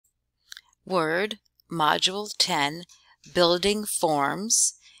Word, Module 10, Building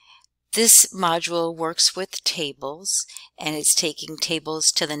Forms. This module works with tables, and it's taking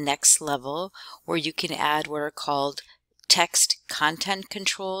tables to the next level where you can add what are called text content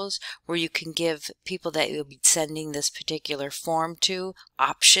controls, where you can give people that you'll be sending this particular form to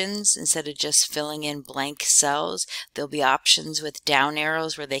options instead of just filling in blank cells. There'll be options with down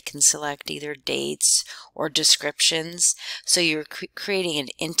arrows where they can select either dates or descriptions. So you're creating an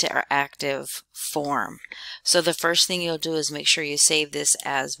interactive form. So the first thing you'll do is make sure you save this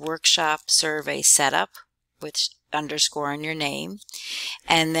as Workshop Survey Setup with underscore in your name.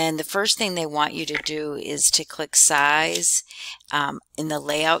 And then the first thing they want you to do is to click Size in the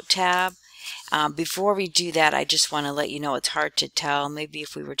Layout tab. Before we do that, I just want to let you know it's hard to tell. Maybe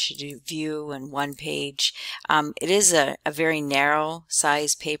if we were to do View and one page, it is a very narrow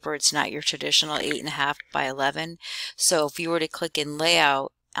size paper. It's not your traditional 8.5 by 11. So if you were to click in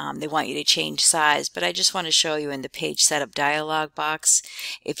Layout, they want you to change size, but I just want to show you in the page setup dialog box,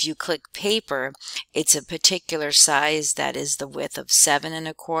 if you click paper, it's a particular size that is the width of 7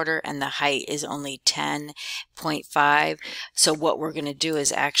 1/4 and the height is only 10.5. So what we're going to do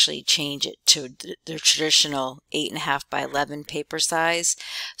is actually change it to the traditional 8.5 by 11 paper size.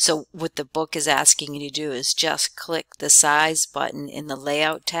 So what the book is asking you to do is just click the size button in the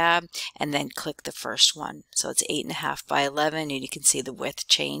layout tab and then click the first one. So it's 8.5 by 11 and you can see the width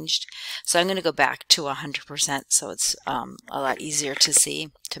changed. So I'm going to go back to 100% so it's a lot easier to see,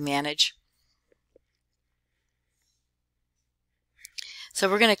 to manage. So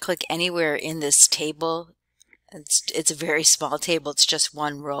we're going to click anywhere in this table. It's a very small table. It's just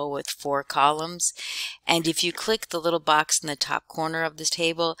one row with 4 columns. And if you click the little box in the top corner of this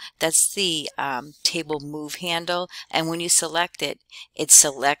table, that's the table move handle. And when you select it, it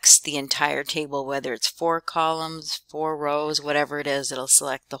selects the entire table, whether it's 4 columns, 4 rows, whatever it is, it'll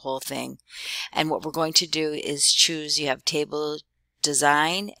select the whole thing. And what we're going to do is choose, you have table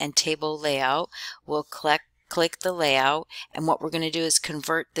design and table layout. We'll click the layout. And what we're going to do is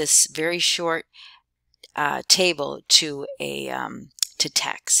convert this very short table to a to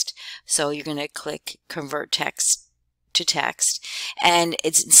text. So you're going to click convert text to text, and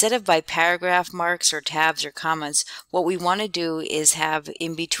it's instead of by paragraph marks or tabs or comments, what we want to do is have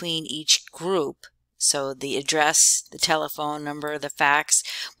in between each group, so the address, the telephone number, the fax,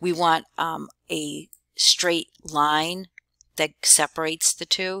 we want a straight line that separates the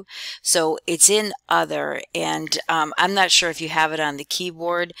two. So it's in other, and I'm not sure if you have it on the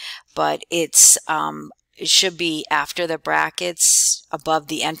keyboard, but it's it should be after the brackets above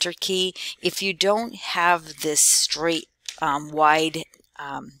the enter key. If you don't have this straight wide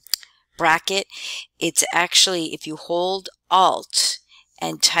bracket, it's actually, if you hold Alt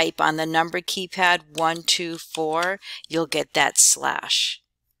and type on the number keypad 1, 2, 4, you'll get that slash.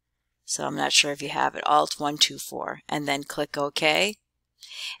 So I'm not sure if you have it, Alt 1, 2, 4, and then click OK.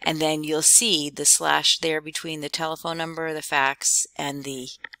 And then you'll see the slash there between the telephone number, the fax, and the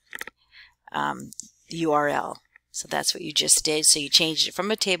URL. So that's what you just did. So you changed it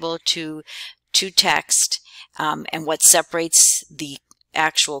from a table to text, and what separates the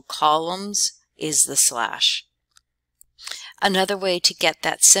actual columns is the slash. Another way to get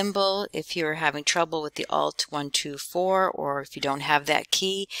that symbol, if you're having trouble with the Alt 1, 2, 4, or if you don't have that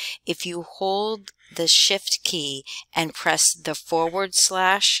key, if you hold the Shift key and press the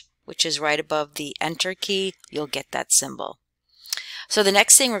 /, which is right above the Enter key, you'll get that symbol. So the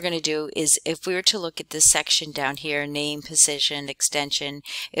next thing we're going to do is, if we were to look at this section down here, name, position, extension,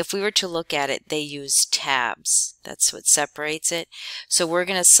 if we were to look at it, they use tabs. That's what separates it. So we're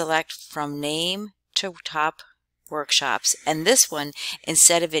going to select from name to top workshops. And this one,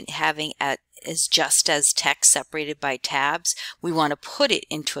 instead of it having as just as text separated by tabs, we want to put it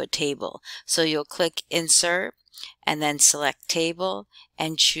into a table. So you'll click Insert and then select Table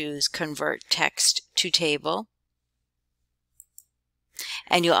and choose Convert Text to Table.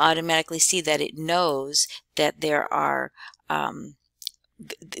 And you'll automatically see that it knows that there are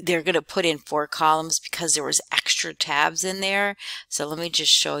they're going to put in 4 columns because there was extra tabs in there. So let me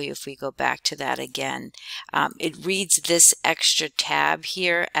just show you if we go back to that again. It reads this extra tab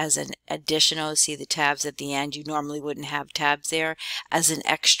here as an additional, see the tabs at the end, you normally wouldn't have tabs there, as an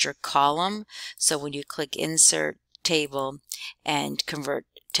extra column. So when you click Insert Table and Convert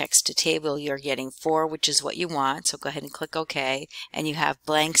Text to Table, you're getting 4, which is what you want. So go ahead and click OK, and you have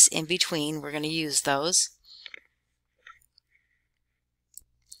blanks in between. We're going to use those.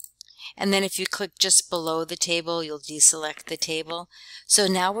 And then if you click just below the table, you'll deselect the table. So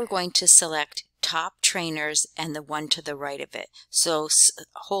now we're going to select top trainers and the one to the right of it. So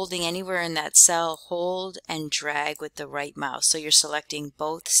holding anywhere in that cell, hold and drag with the right mouse. So you're selecting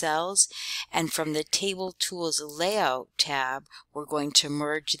both cells, and from the Table Tools Layout tab, we're going to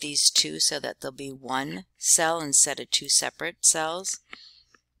merge these two so that there'll be one cell instead of two separate cells.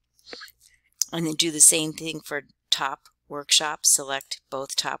 And then do the same thing for top workshops. Select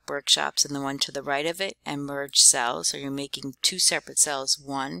both top workshops and the one to the right of it and merge cells. So you're making two separate cells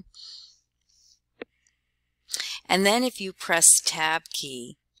one. And then if you press Tab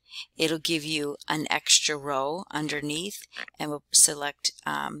key, it'll give you an extra row underneath, and we'll select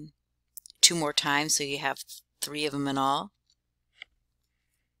two more times so you have 3 of them in all.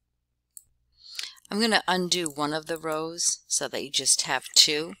 I'm going to undo one of the rows so that you just have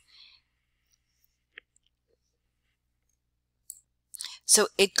 2. So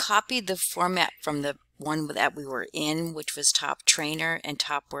it copied the format from the one that we were in, which was Top Trainer and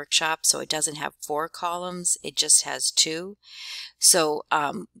Top Workshop. So it doesn't have 4 columns, it just has 2. So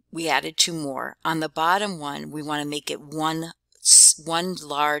we added 2 more. On the bottom one, we want to make it one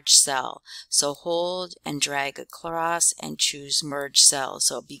large cell. So hold and drag across and choose Merge Cell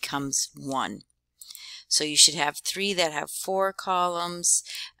so it becomes 1. So you should have 3 that have 4 columns.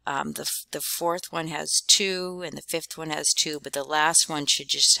 The fourth one has 2, and the fifth one has 2, but the last one should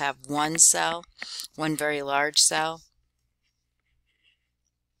just have 1 cell, one very large cell.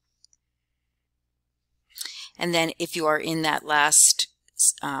 And then if you are in that last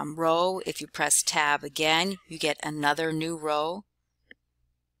row, if you press Tab again, you get another new row.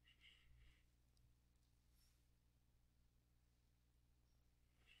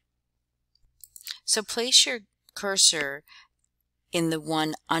 So place your cursor in the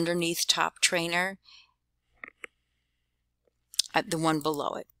one underneath Top Trainer, the one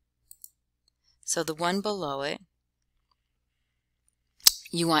below it. So the one below it,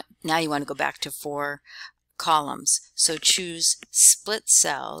 now you want to go back to 4 columns. So choose Split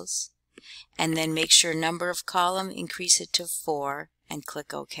Cells, and then make sure number of column, increase it to 4, and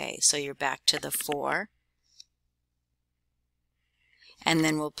click OK. So you're back to the 4. And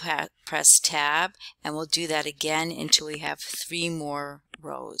then we'll press Tab, and we'll do that again until we have 3 more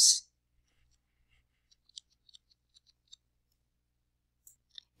rows.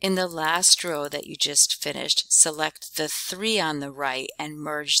 In the last row that you just finished, select the 3 on the right and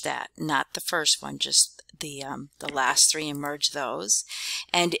merge that, not the first one, just the last 3, and merge those.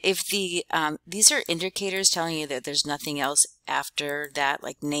 And if these are indicators telling you that there's nothing else after that,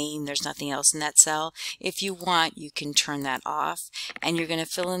 like name, there's nothing else in that cell. If you want, you can turn that off, and you're going to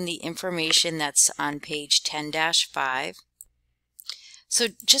fill in the information that's on page 10-5. So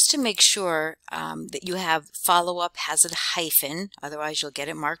just to make sure that you have follow-up has a hyphen, otherwise you'll get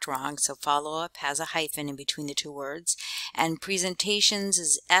it marked wrong. So follow-up has a hyphen in between the 2 words. And presentations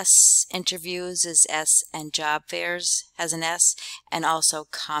is S, interviews is S, and job fairs has an S, and also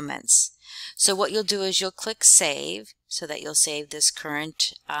comments. So what you'll do is you'll click Save, so that you'll save this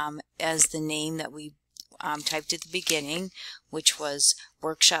current as the name that we typed at the beginning, which was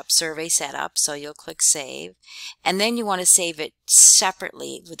Workshop Survey Setup. So you'll click Save, and then you want to save it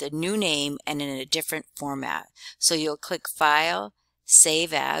separately with a new name and in a different format. So you'll click File,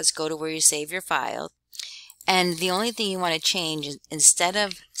 Save As, go to where you save your file, and the only thing you want to change is instead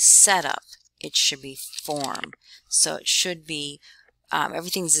of Setup, it should be Form. So it should be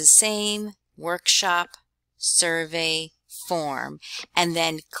everything's the same, Workshop, Survey, Form, and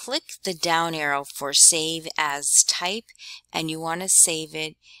then click the down arrow for Save As Type, and you want to save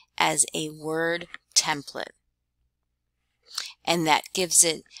it as a Word template, and that gives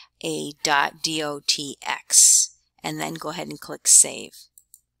it a .docx, and then go ahead and click Save.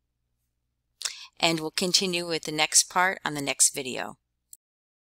 And we'll continue with the next part on the next video.